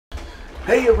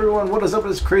Hey everyone, what is up?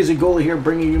 It's Crazy Goalie here,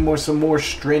 bringing you some more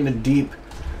Stranded Deep.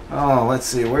 Oh, let's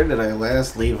see, where did I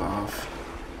last leave off?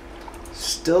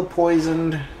 Still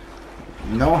poisoned,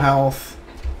 no health,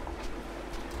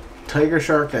 tiger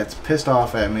shark that's pissed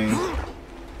off at me.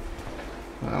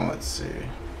 Well, let's see.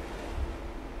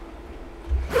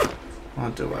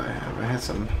 What do I have? I had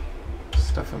some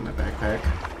stuff in my backpack.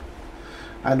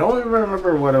 I don't even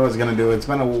remember what I was gonna do. It's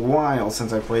been a while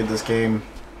since I played this game.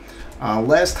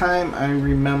 Last time I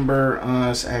remember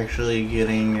us actually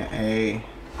getting a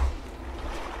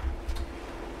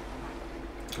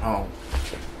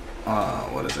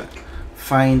what is it?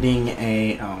 Finding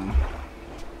a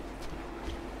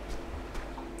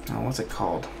what's it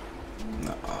called?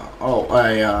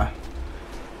 A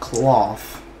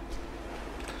cloth,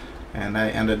 and I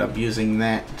ended up using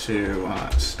that to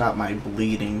stop my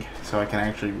bleeding, so I can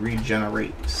actually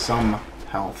regenerate some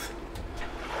health.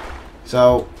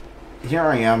 So here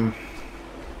I am.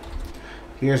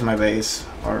 Here's my base,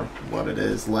 or what it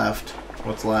is left.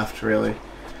 What's left, really.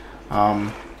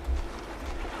 And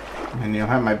you'll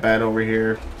have my bed over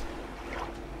here.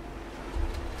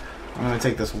 I'm gonna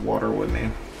take this water with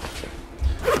me.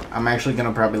 I'm actually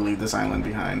gonna probably leave this island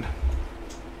behind.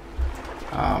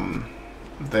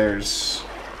 There's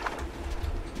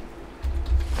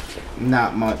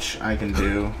not much I can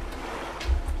do.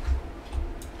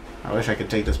 I wish I could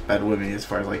take this bed with me as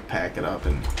far as like pack it up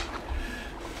and,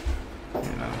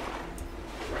 you know.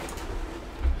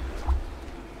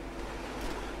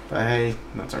 But hey,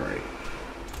 that's alright.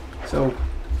 So,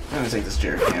 I'm gonna take this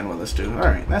jerry can with us too.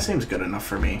 Alright, that seems good enough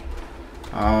for me.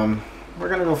 We're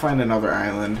gonna go find another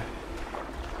island.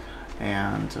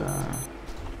 And,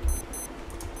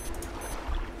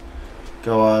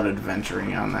 go out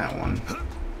adventuring on that one.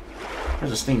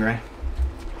 There's a stingray.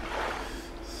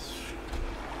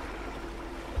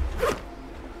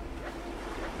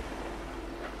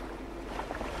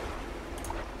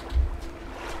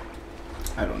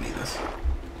 I don't need this.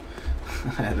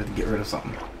 I had to get rid of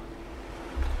something.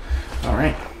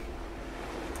 Alright.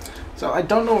 So I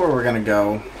don't know where we're gonna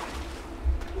go.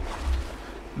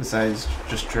 Besides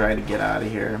just try to get out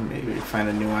of here. Maybe find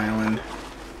a new island.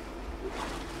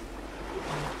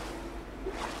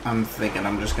 I'm thinking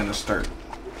I'm just gonna start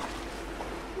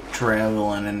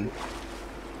traveling and,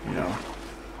 you know,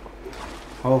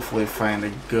 hopefully find a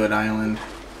good island.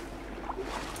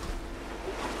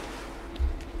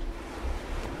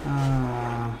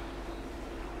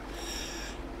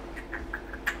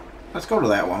 Let's go to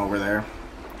that one over there,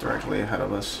 directly ahead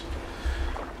of us.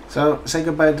 So, say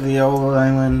goodbye to the old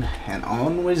island, and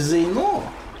on with the new.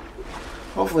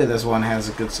 Hopefully this one has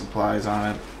good supplies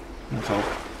on it. Let's hope.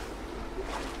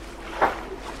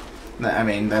 I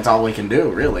mean, that's all we can do,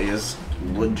 really, is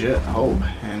legit hope.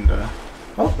 And,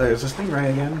 oh, there's a stingray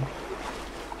again.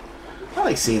 I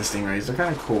like seeing stingrays. They're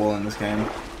kind of cool in this game.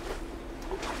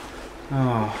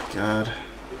 Oh, God.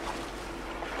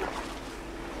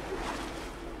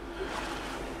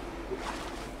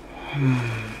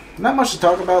 Not much to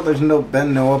talk about. There's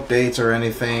been no updates or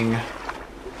anything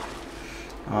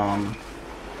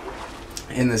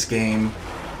in this game.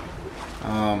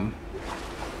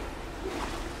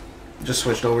 Just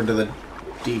switched over to the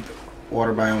deep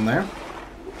water biome there.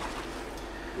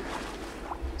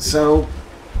 So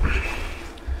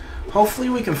hopefully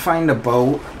we can find a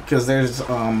boat, because there's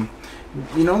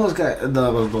you know those guys,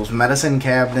 those medicine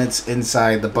cabinets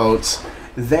inside the boats.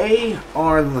 They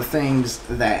are the things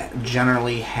that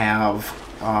generally have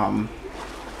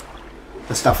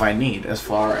the stuff I need, as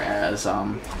far as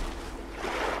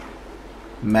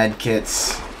med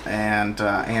kits and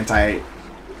biotics.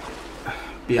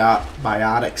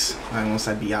 I almost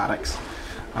said biotics.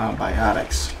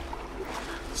 Biotics.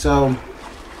 So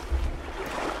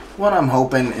what I'm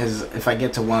hoping is, if I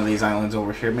get to one of these islands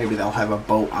over here, maybe they'll have a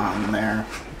boat on there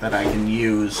that I can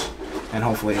use, and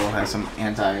hopefully it'll have some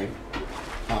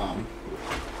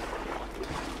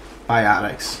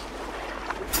biotics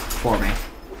for me.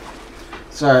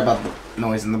 Sorry about the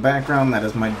noise in the background. That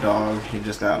is my dog. He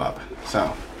just got up.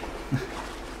 So,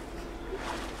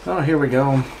 oh, here we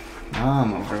go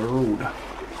on the road,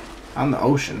 on the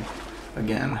ocean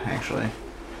again. Actually,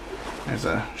 there's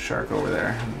a shark over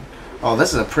there. Oh,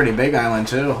 this is a pretty big island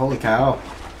too. Holy cow!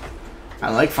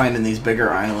 I like finding these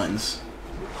bigger islands.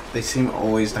 They seem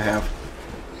always to have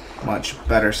much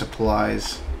better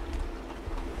supplies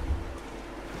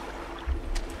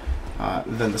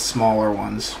than the smaller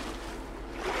ones,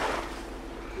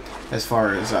 as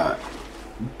far as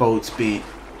boats be.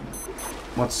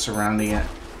 What's surrounding it?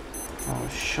 Oh,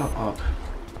 shut up.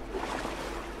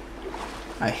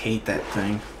 I hate that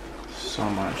thing so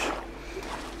much.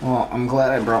 Well, I'm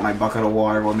glad I brought my bucket of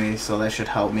water with me, so that should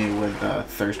help me with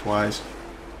thirst-wise.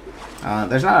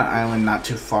 There's not an island not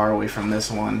too far away from this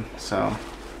one, so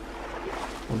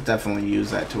we'll definitely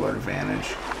use that to our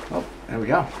advantage. Oh, there we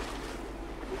go.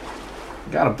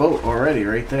 Got a boat already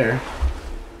right there.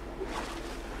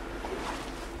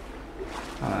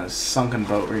 A sunken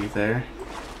boat right there.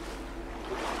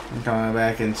 I'm coming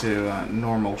back into a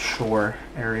normal shore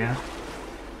area.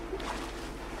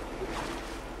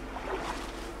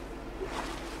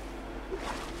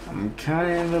 I'm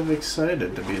kind of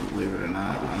excited to be, believe it or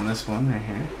not, on this one right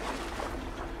here.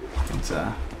 It's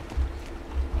a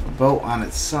boat on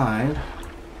its side.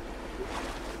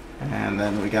 And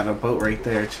then we got a boat right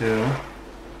there too.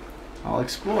 I'll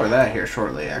explore that here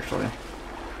shortly, actually.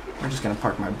 We're just going to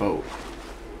park my boat.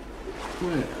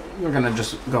 We're going to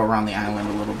just go around the island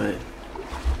a little bit.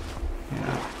 You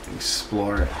know,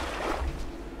 explore it.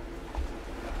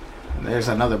 And there's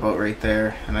another boat right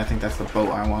there, and I think that's the boat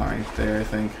I want right there, I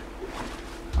think.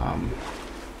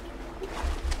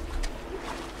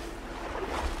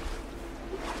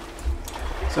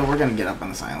 So we're going to get up on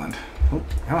this island. Oh,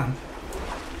 come on.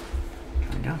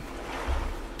 There we go.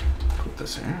 Put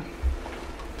this here.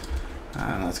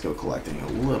 And let's go collecting a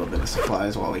little bit of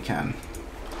supplies while we can.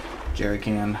 Jerry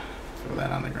can. Throw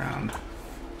that on the ground.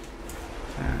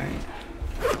 Alright.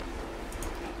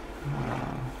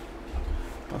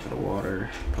 Bucket of water.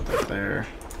 Put that there.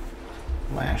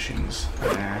 Lashings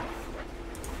there.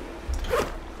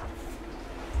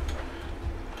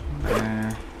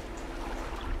 There.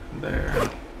 There.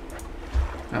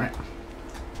 Alright.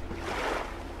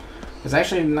 There's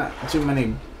actually not too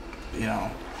many, you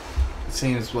know, it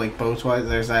seems like boats-wise.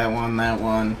 There's that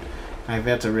one. I've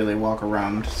had to really walk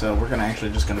around, so we're gonna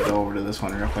actually just gonna go over to this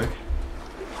one real quick.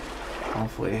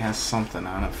 Hopefully it has something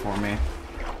on it for me.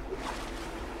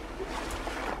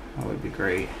 That would be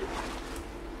great.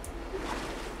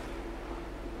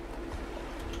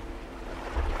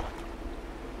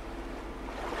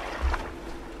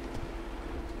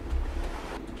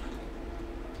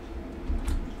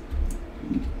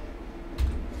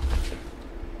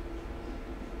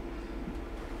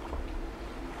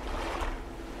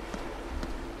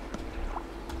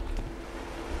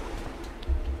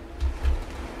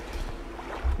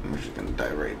 We're just gonna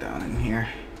dive right down in here.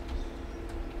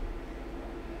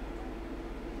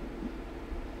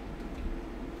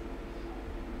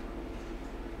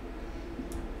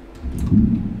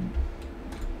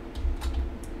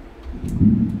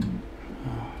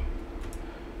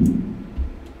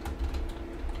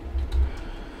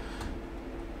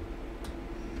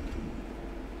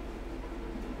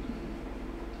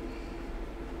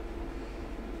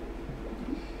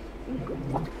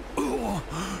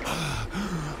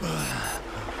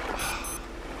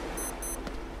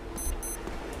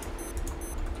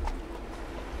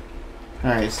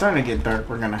 Alright, it's starting to get dark.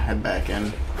 We're gonna head back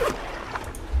in.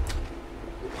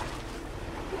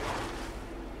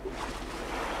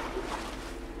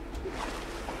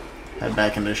 Head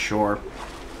back into shore.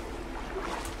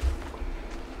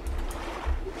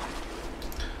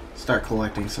 Start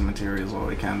collecting some materials while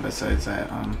we can besides that.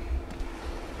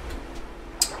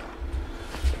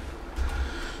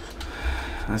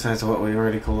 Besides what we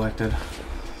already collected.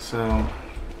 So,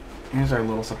 here's our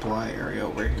little supply area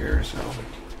over here, so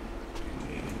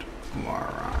we need more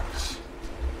rocks.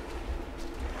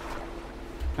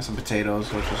 Got some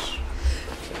potatoes, which is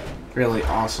really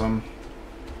awesome.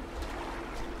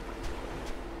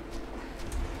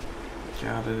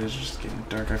 God, it is just getting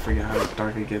dark. I forget how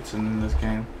dark it gets in this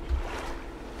game.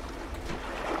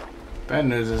 Bad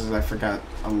news is I forgot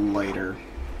a lighter.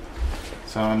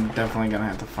 So I'm definitely gonna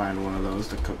have to find one of those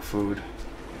to cook food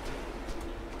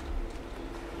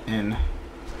in.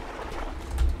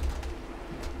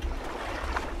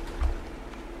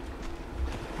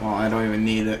 Well, I don't even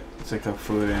need it to cook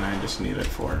food in, I just need it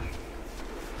for.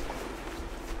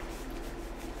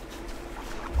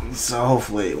 So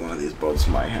hopefully one of these boats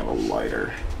might have a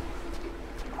lighter.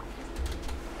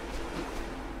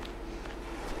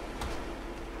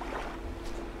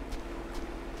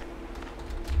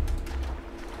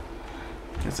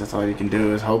 Guess that's all you can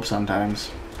do is hope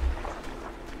sometimes.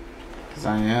 Because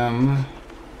I am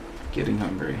getting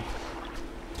hungry.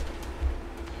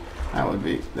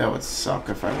 That would suck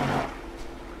if I went out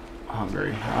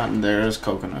hungry. And there's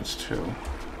coconuts too.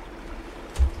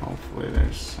 Hopefully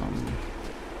there's some.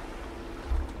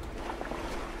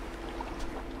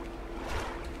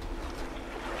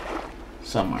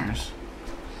 Somewheres.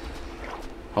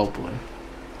 Hopefully.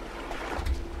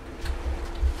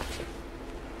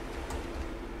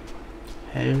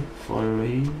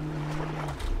 Hopefully.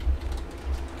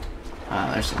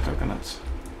 Ah, there's some coconuts.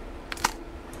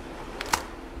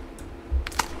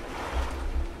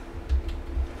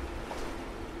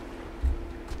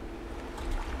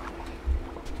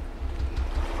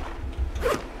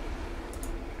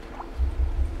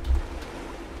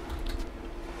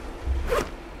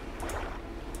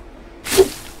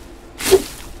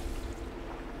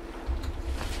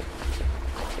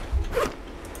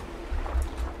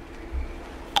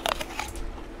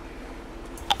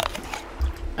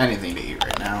 anything to eat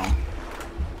right now.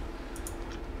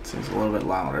 Seems a little bit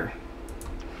louder.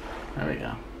 There we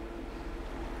go.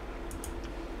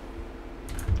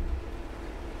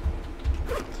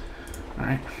 All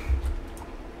right.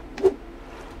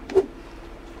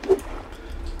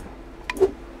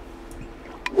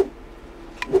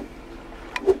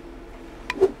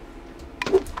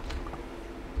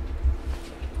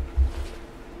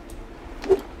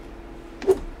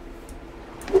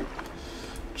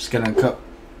 Just gonna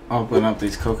open up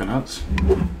these coconuts.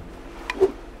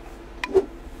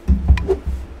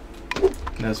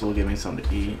 This will give me something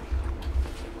to eat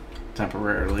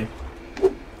temporarily.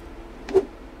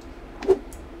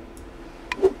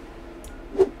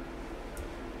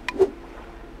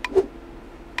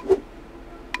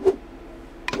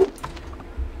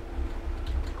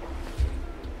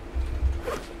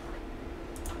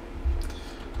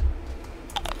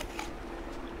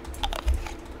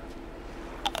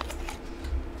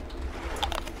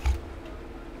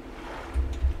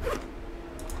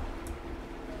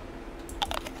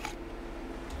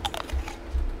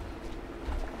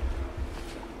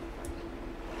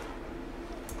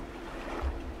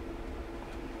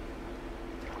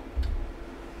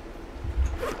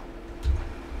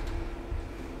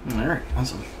 Alright,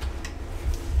 awesome.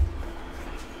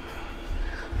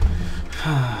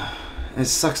 It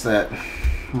sucks that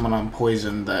when I'm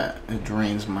poisoned that it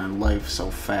drains my life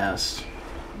so fast.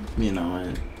 You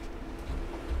know,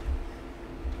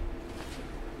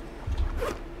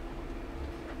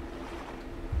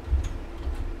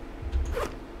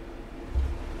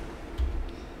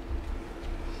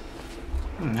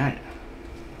 Alright.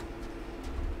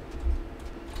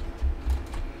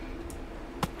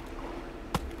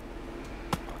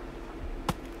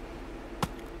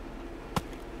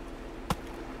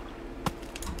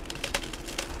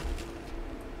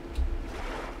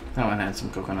 That one had some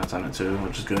coconuts on it too,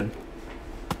 which is good.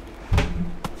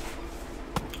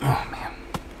 Oh man.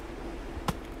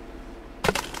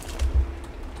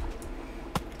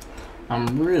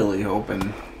 I'm really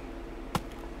hoping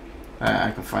that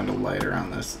I can find a lighter on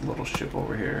this little ship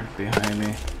over here behind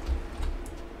me.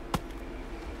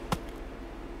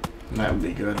 That would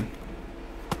be good.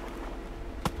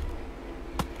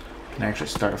 Can actually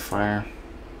start a fire.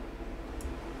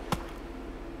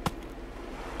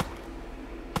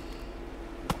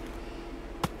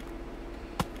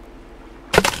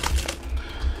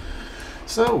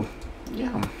 So,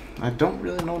 yeah, I don't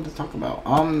really know what to talk about.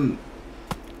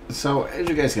 So as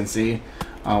you guys can see,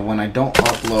 when I don't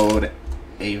upload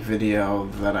a video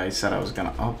that I said I was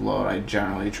gonna upload, I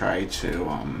generally try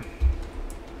to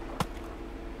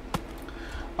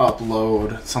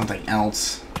upload something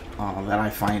else that I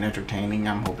find entertaining.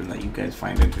 I'm hoping that you guys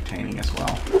find entertaining as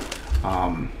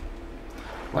well.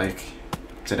 Like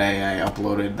today, I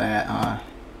uploaded that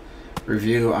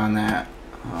review on that.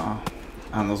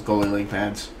 On those goalie league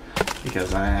pads,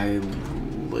 because I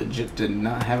legit did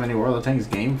not have any World of Tanks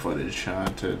game footage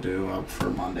to do up for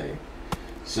Monday.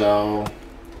 So,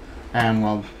 and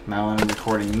well, now that I'm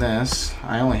recording this,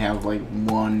 I only have like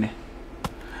one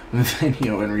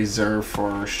video in reserve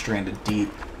for Stranded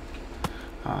Deep.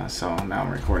 So now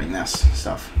I'm recording this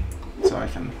stuff, so I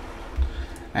can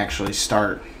actually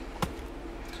start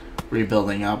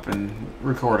rebuilding up and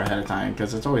record ahead of time,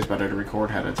 because it's always better to record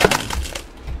ahead of time.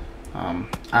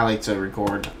 I like to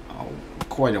record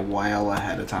quite a while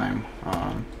ahead of time,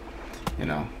 you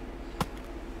know.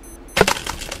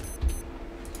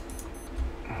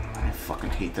 I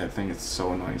fucking hate that thing, it's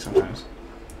so annoying sometimes.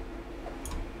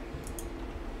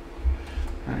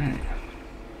 Alright.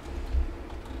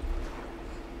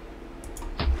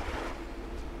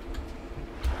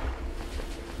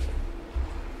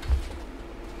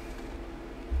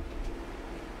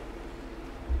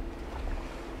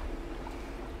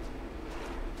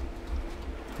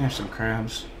 There's some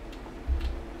crabs.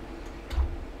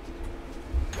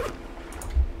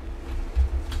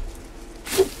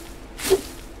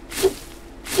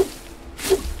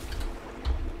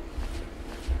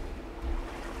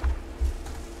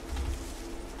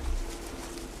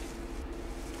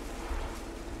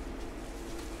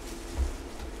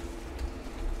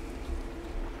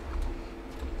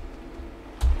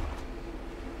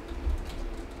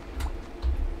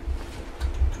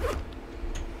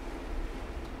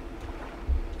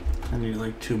 I need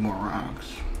like 2 more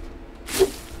rocks.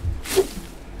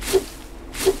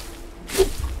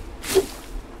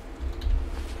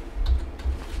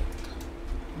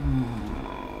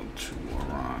 Oh, 2 more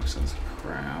rocks. That's a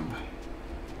crab.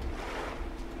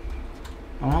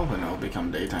 I'm hoping it'll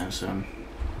become daytime soon.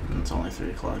 It's only 3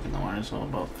 o'clock in the morning, so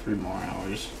about 3 more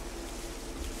hours.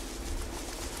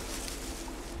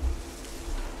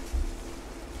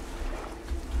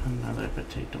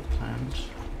 potato plant.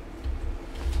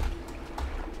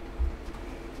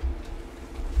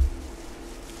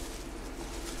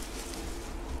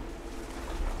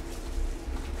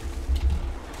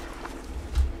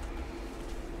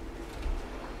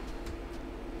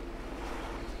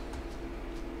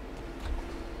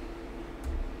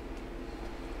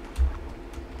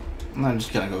 And I'm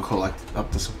just gonna go collect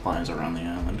up the supplies around the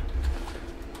island.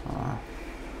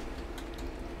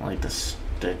 Like the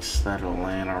sticks that are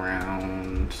laying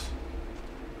around.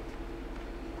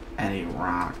 Any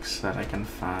rocks that I can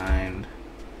find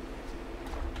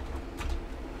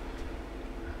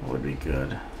would be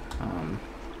good.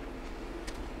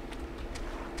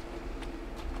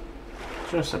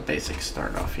 Just a basic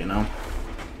start off, you know?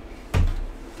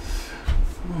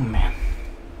 Oh man.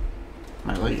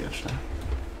 My leg itched there.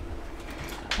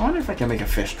 I wonder if I can make a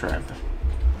fish trap.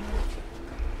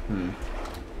 I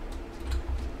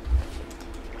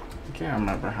can't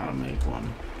remember how to make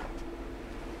one.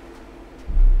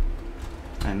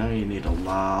 I know you need a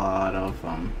lot of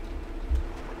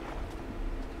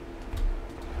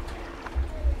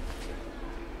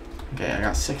Okay, I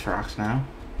got 6 rocks now.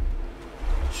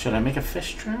 Should I make a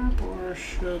fish trap or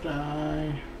should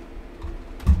I?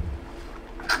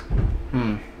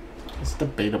 It's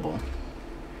debatable.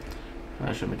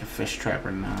 I should make a fish trap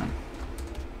or not.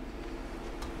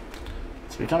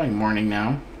 It's becoming morning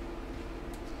now.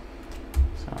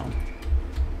 So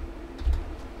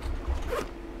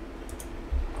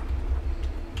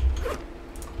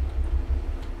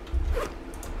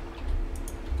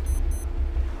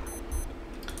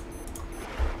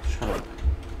shut up.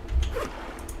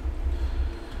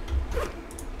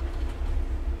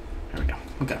 There we go.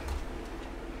 Okay.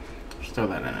 Just throw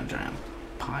that in a giant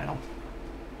pile.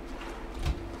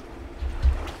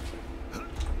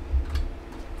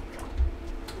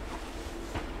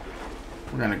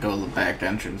 We're gonna go to the back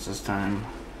entrance this time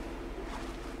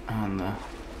on the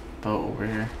boat over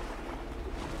here.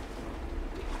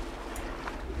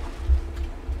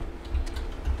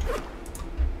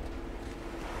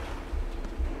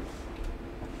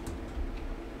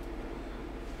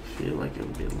 Feel like it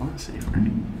would be a lot safer.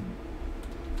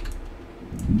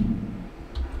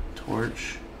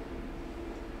 Torch,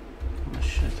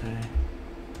 machete,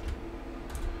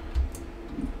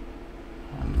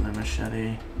 another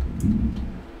machete.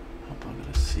 A bucket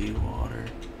of seawater,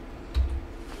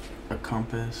 a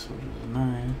compass, which is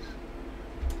nice.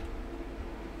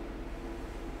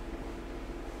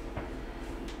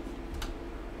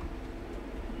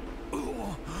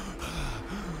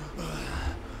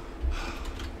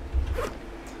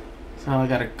 So I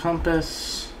got a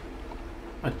compass,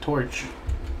 a torch.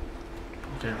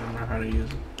 I can't remember how to use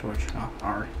a torch. Oh,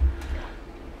 R.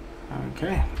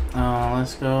 Okay,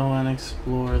 let's go and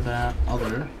explore that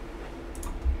other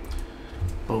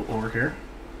boat over here.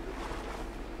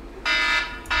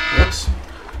 Whoops.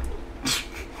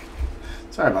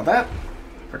 Sorry about that.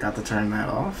 Forgot to turn that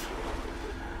off.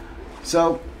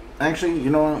 So, actually, you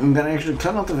know what? I'm going to actually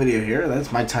cut out the video here.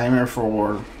 That's my timer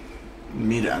for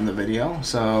me to end the video.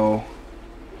 So,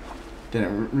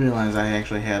 didn't realize I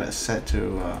actually had it set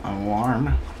to an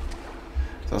alarm.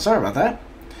 So, sorry about that.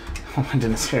 I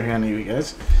didn't scare any of you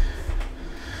guys.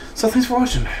 So, thanks for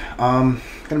watching.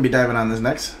 Gonna be diving on this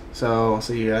next. So, I'll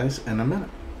see you guys in a minute.